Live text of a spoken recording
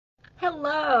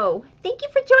Hello. Thank you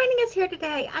for joining us here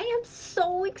today. I am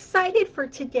so excited for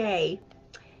today.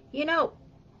 You know,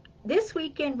 this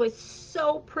weekend was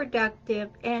so productive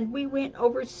and we went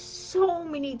over so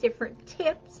many different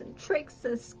tips and tricks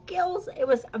and skills. It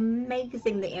was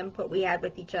amazing the input we had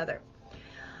with each other.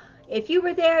 If you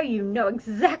were there, you know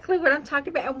exactly what I'm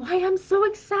talking about and why I'm so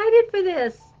excited for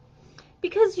this.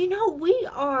 Because we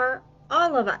are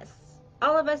all of us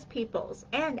peoples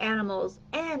and animals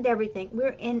and everything. We're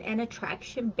in an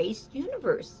attraction-based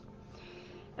universe.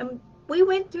 And we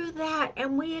went through that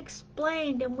and we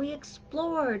explained and we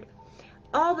explored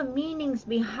all the meanings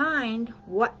behind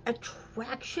what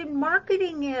attraction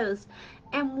marketing is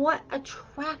and what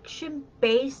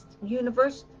attraction-based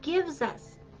universe gives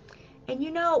us. And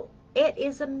it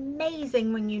is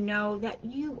amazing when you know that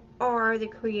you are the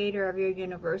creator of your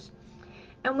universe.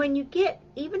 And when you get,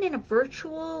 even in a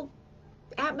virtual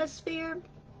atmosphere,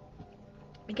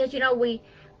 because we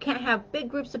can't have big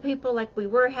groups of people like we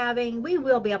were having, we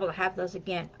will be able to have those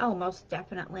again. Oh, most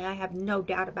definitely. I have no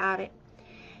doubt about it.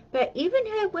 But even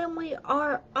when we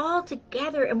are all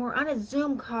together and we're on a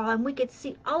Zoom call and we could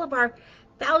see all of our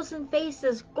 1,000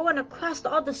 faces going across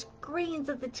all the screens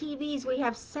of the TVs we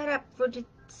have set up to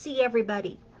see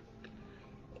everybody,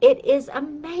 it is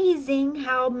amazing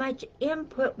how much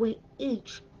input we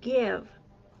each give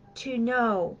to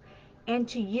know and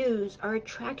to use our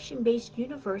attraction-based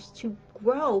universe to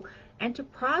grow and to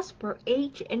prosper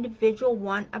each individual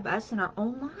one of us in our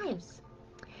own lives.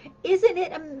 Isn't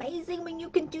it amazing when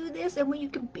you can do this and when you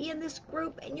can be in this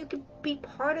group and you can be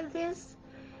part of this?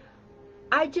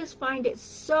 I just find it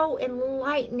so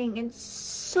enlightening and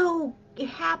so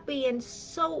happy and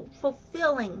so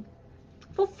fulfilling.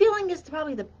 Fulfilling is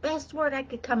probably the best word I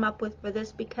could come up with for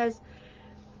this, because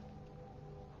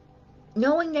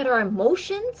knowing that our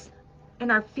emotions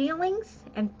and our feelings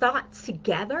and thoughts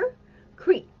together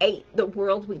create the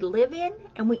world we live in,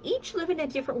 and we each live in a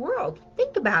different world.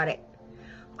 Think about it.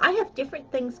 I have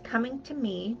different things coming to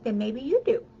me than maybe you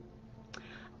do.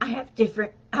 I have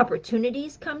different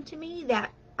opportunities come to me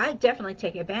that I definitely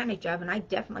take advantage of and I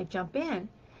definitely jump in.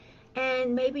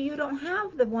 And maybe you don't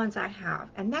have the ones I have,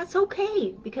 and that's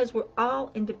okay, because we're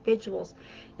all individuals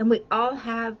and we all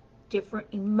have different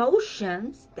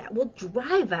emotions that will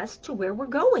drive us to where we're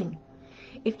going.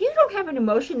 If you don't have an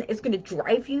emotion that is going to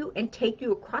drive you and take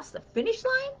you across the finish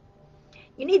line,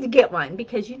 you need to get one,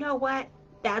 because you know what?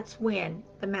 That's when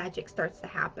the magic starts to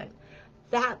happen.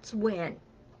 That's when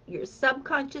your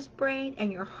subconscious brain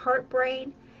and your heart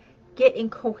brain get in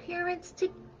coherence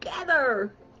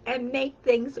together and make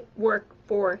things work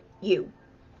for you.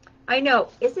 I know,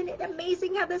 isn't it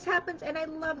amazing how this happens? And I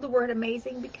love the word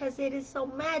amazing because it is so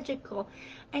magical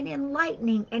and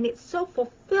enlightening, and it's so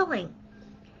fulfilling.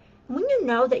 When you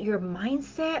know that your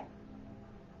mindset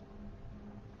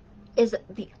is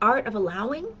the art of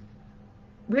allowing,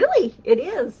 really, it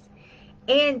is.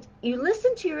 And you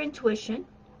listen to your intuition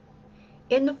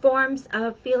in the forms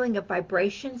of feeling of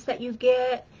vibrations that you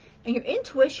get, and your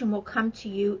intuition will come to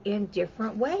you in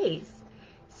different ways.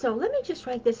 So let me just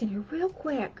write this in here real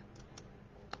quick.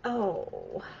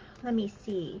 Oh, let me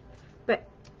see. But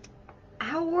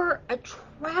our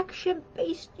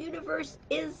attraction-based universe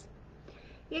is,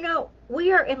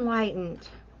 we are enlightened.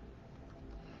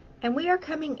 And we are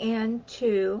coming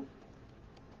into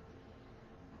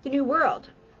the new world.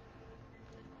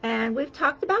 And we've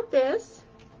talked about this.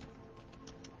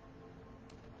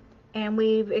 And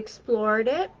we've explored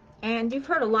it, and you've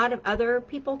heard a lot of other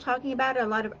people talking about it, a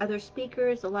lot of other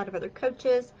speakers, a lot of other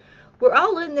coaches. We're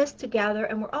all in this together,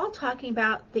 and we're all talking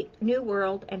about the new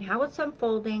world and how it's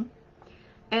unfolding.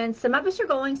 And some of us are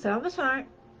going, some of us aren't.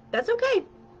 That's okay.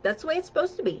 That's the way it's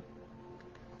supposed to be.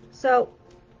 So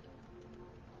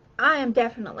I am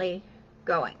definitely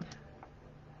going.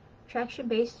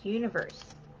 Attraction-based universe.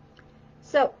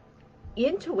 So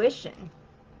intuition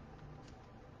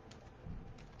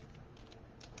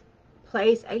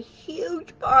plays a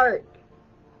huge part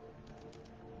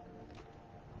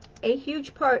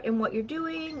in what you're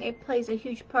doing. It plays a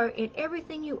huge part in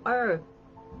everything you are.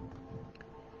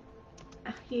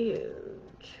 A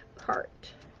huge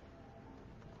part.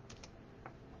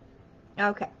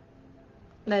 Okay,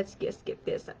 let's just get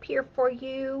this up here for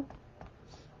you.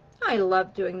 I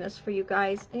love doing this for you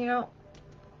guys. When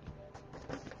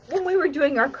we were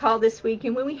doing our call this week,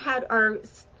 and when we had our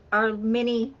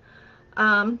mini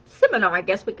seminar, I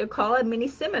guess we could call it a mini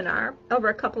seminar over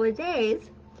a couple of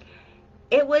days,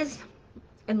 it was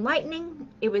enlightening,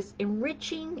 it was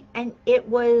enriching, and it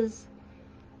was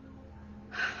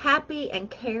happy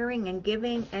and caring and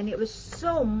giving, and it was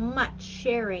so much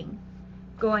sharing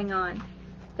going on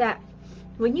that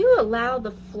When you allow the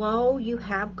flow you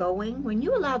have going, when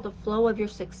you allow the flow of your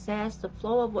success, the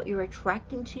flow of what you're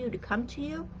attracting to you to come to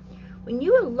you, when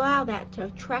you allow that to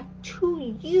attract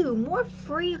to you more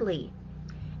freely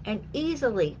and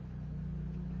easily,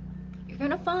 you're going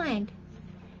to find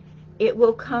it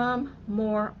will come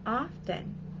more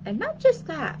often. And not just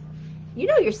that, you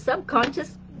know, your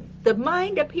subconscious, the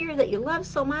mind up here that you love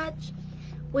so much,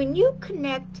 when you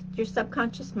connect your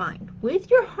subconscious mind with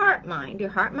your heart mind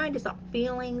is all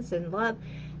feelings and love.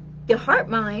 The heart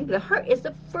is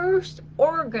the first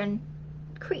organ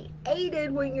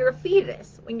created when you're a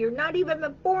fetus, when you're not even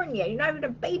born yet, you're not even a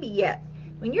baby yet.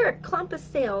 When you're a clump of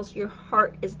cells, your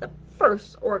heart is the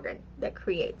first organ that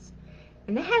creates.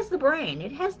 And it has the brain,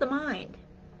 it has the mind.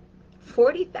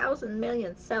 40,000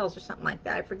 million cells or something like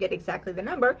that. I forget exactly the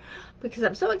number because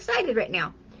I'm so excited right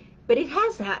now. But it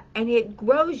has that, and it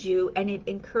grows you, and it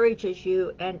encourages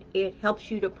you, and it helps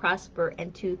you to prosper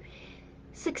and to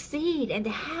succeed and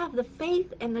to have the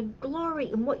faith and the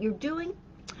glory in what you're doing.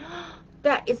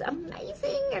 That is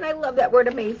amazing, and I love that word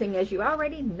amazing, as you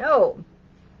already know.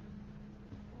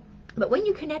 But when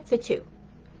you connect the two,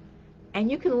 and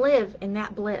you can live in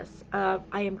that bliss of,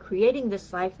 I am creating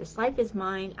this life is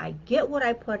mine, I get what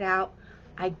I put out,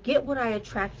 I get what I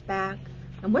attract back,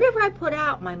 and whatever I put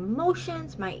out, my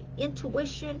emotions, my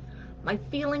intuition, my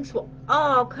feelings will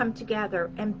all come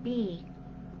together and be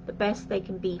the best they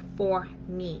can be for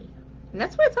me. And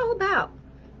that's what it's all about.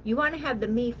 You want to have the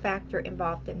me factor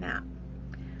involved in that.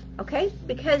 Okay?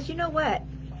 Because you know what?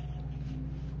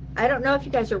 I don't know if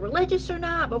you guys are religious or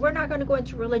not, but we're not going to go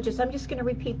into religious. I'm just going to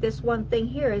repeat this one thing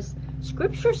here is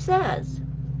Scripture says,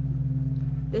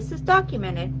 this is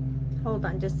documented. Hold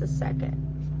on just a second.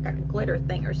 Got a glitter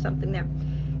thing or something there.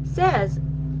 Says,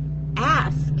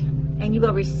 ask and you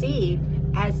will receive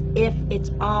as if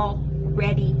it's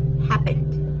already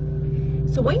happened.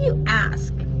 So when you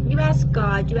ask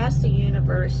God, you ask the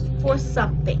universe for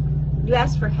something. You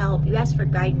ask for help, you ask for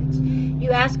guidance,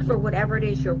 you ask for whatever it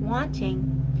is you're wanting.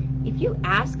 If you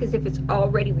ask as if it's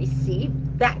already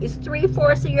received, that is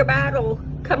 3/4 of your battle.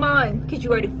 Come on, because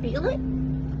you already feel it,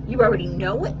 you already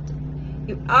know it,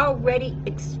 you already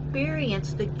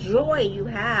experienced the joy you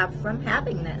have from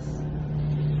having this.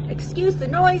 Excuse the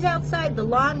noise outside, the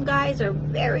lawn guys are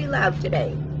very loud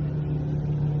today.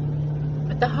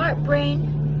 But the heart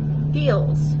brain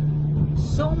feels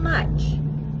so much,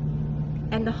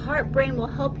 and the heart brain will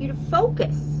help you to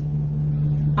focus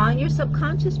on your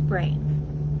subconscious brain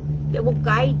that will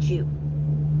guide you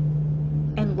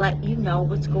and let you know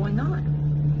what's going on.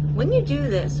 When you do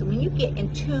this, when you get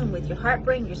in tune with your heart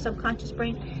brain, your subconscious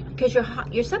brain, because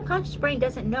your subconscious brain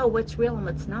doesn't know what's real and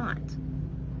what's not.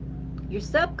 Your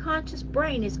subconscious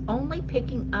brain is only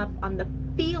picking up on the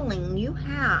feeling you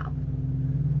have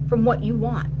from what you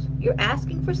want. You're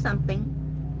asking for something,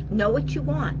 know what you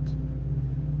want.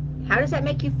 How does that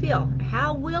make you feel?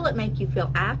 How will it make you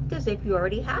feel? Act as if you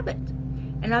already have it.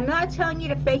 And I'm not telling you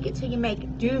to fake it till you make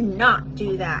it. Do not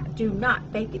do that. Do not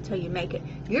fake it till you make it.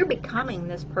 You're becoming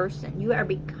this person. You are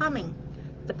becoming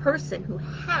the person who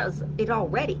has it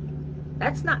already.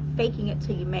 That's not faking it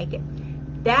till you make it.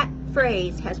 That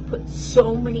phrase has put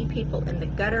so many people in the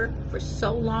gutter for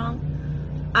so long.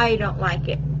 I don't like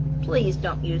it. Please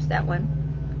don't use that one.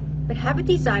 But have a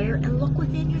desire and look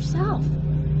within yourself.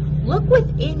 Look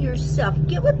within yourself.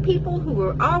 Get with people who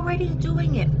are already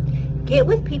doing it. Get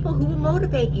with people who will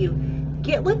motivate you.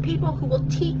 Get with people who will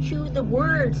teach you the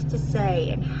words to say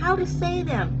and how to say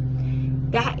them.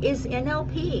 That is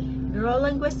NLP,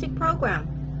 Neuro-Linguistic Program.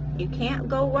 You can't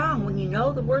go wrong when you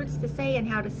know the words to say and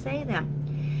how to say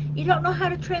them. You don't know how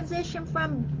to transition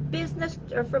from business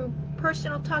or from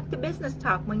personal talk to business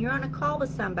talk when you're on a call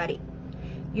with somebody.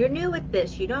 You're new at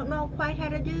this. You don't know quite how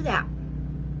to do that.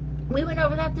 We went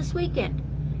over that this weekend.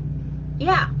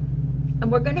 Yeah.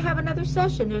 And we're going to have another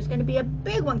session. There's going to be a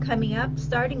big one coming up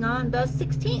starting on the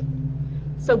 16th.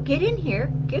 So get in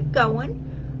here, get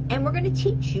going, and we're going to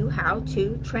teach you how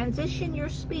to transition your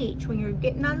speech when you're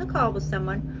getting on the call with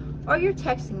someone or you're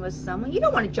texting with someone. You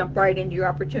don't want to jump right into your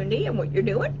opportunity and what you're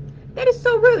doing. That is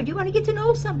so rude. You want to get to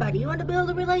know somebody. You want to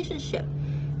build a relationship.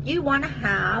 You want to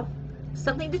have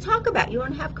something to talk about. You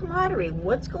want to have camaraderie.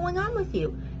 What's going on with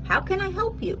you? How can I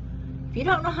help you? If you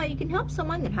don't know how you can help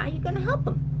someone, then how are you going to help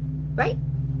them? Right?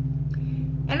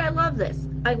 And I love this.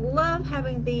 I love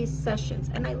having these sessions,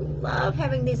 and I love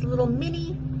having these little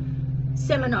mini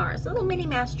seminars, little mini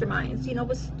masterminds, you know,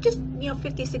 with just,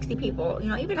 50, 60 people,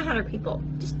 even 100 people.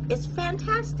 Just, it's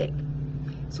fantastic.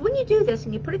 So when you do this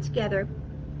and you put it together,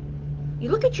 you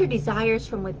look at your desires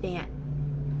from within.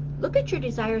 Look at your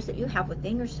desires that you have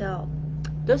within yourself.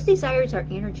 Those desires are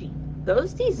energy.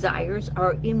 Those desires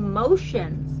are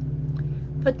emotions.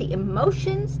 Put the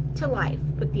emotions to life.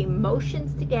 Put the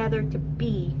emotions together to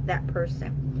be that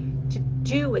person, to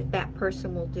do what that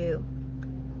person will do.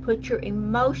 Put your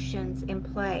emotions in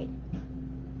play.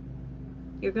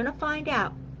 You're going to find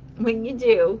out when you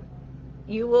do,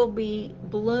 you will be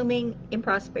blooming in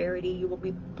prosperity. You will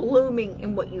be blooming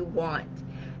in what you want.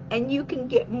 And you can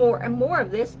get more and more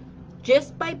of this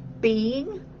just by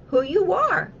being who you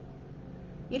are.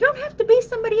 You don't have to be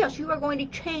somebody else. You are going to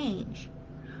change.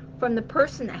 From the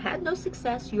person that had no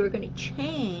success, you are going to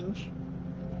change.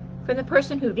 From the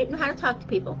person who didn't know how to talk to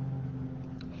people,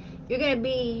 you're going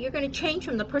to change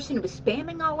from the person who was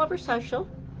spamming all over social.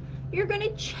 You're going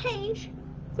to change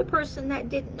the person that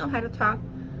didn't know how to talk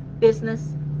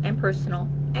business and personal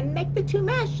and make the two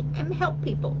mesh and help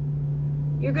people.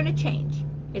 You're going to change.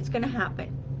 It's going to happen.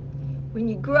 When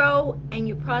you grow and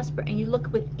you prosper and you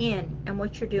look within and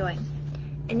what you're doing.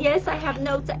 And yes, I have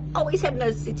notes. I always have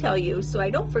notes to tell you, so I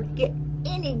don't forget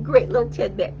any great little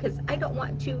tidbit, because I don't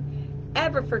want to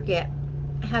ever forget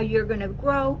how you're going to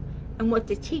grow and what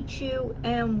to teach you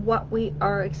and what we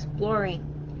are exploring.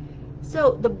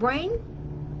 So the brain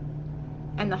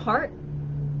and the heart,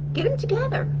 get them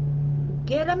together.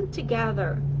 Get them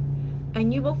together.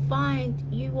 And you will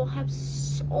find you will have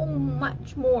so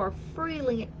much more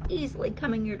freely and easily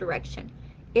coming your direction.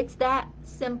 It's that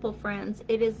simple, friends.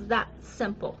 It is that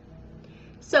simple.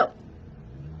 So,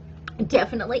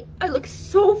 definitely, I look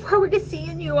so forward to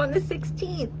seeing you on the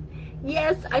 16th.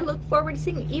 Yes, I look forward to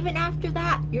seeing you. Even after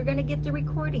that, you're going to get the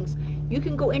recordings. You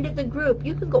can go into the group.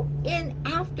 You can go in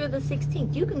after the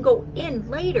 16th. You can go in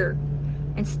later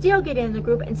and still get in the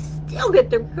group and still get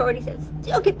the recordings and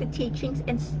still get the teachings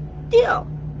and still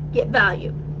get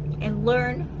value and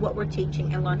learn what we're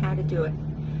teaching and learn how to do it.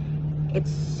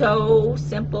 It's so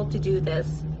simple to do this.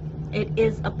 It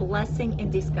is a blessing in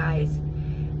disguise.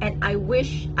 And I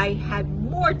wish I had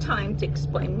more time to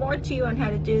explain more to you on how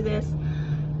to do this.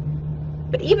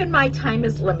 But even my time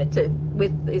is limited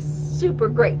with this super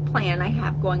great plan I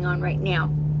have going on right now.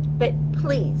 But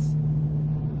please,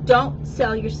 don't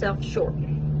sell yourself short.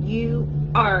 You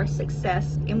are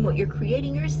success in what you're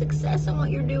creating. You're success in what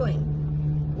you're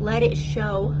doing. Let it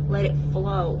show. Let it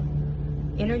flow.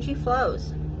 Energy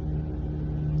flows.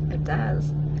 It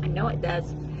does. I know it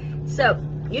does. So,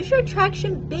 use your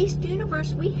attraction-based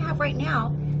universe we have right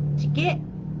now to get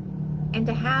and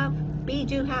to have, be,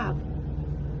 do, have.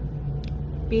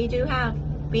 Be, do, have.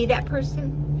 Be that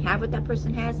person, have what that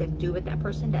person has, and do what that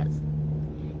person does.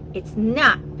 It's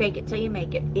not fake it till you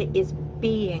make it. It is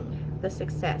being the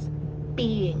success,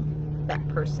 being that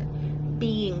person,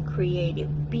 being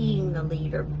creative, being the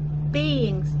leader,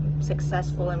 being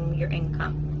successful in your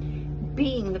income,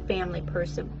 being the family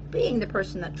person, being the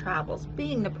person that travels,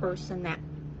 being the person that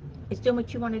is doing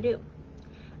what you want to do.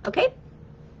 Okay?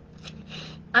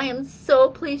 I am so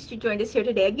pleased you joined us here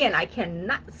today. Again, I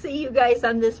cannot see you guys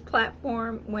on this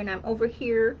platform when I'm over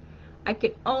here. I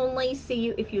can only see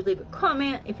you if you leave a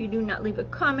comment. If you do not leave a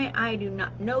comment, I do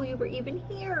not know you were even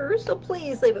here. So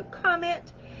please leave a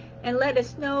comment and let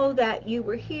us know that you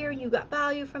were here, you got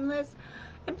value from this.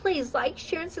 And please like,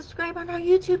 share, and subscribe on our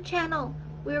YouTube channel.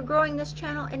 We are growing this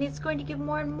channel, and it's going to give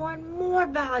more and more and more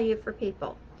value for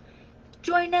people.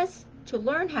 Join us to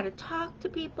learn how to talk to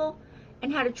people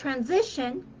and how to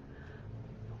transition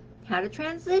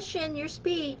your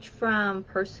speech from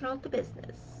personal to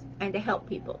business and to help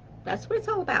people. That's what it's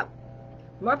all about.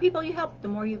 The more people you help, the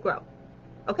more you grow.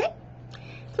 Okay?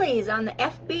 Please, on the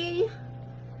FB,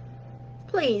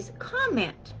 please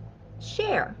comment,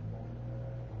 share,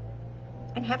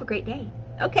 and have a great day.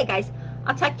 Okay, guys,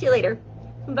 I'll talk to you later.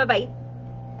 Bye-bye.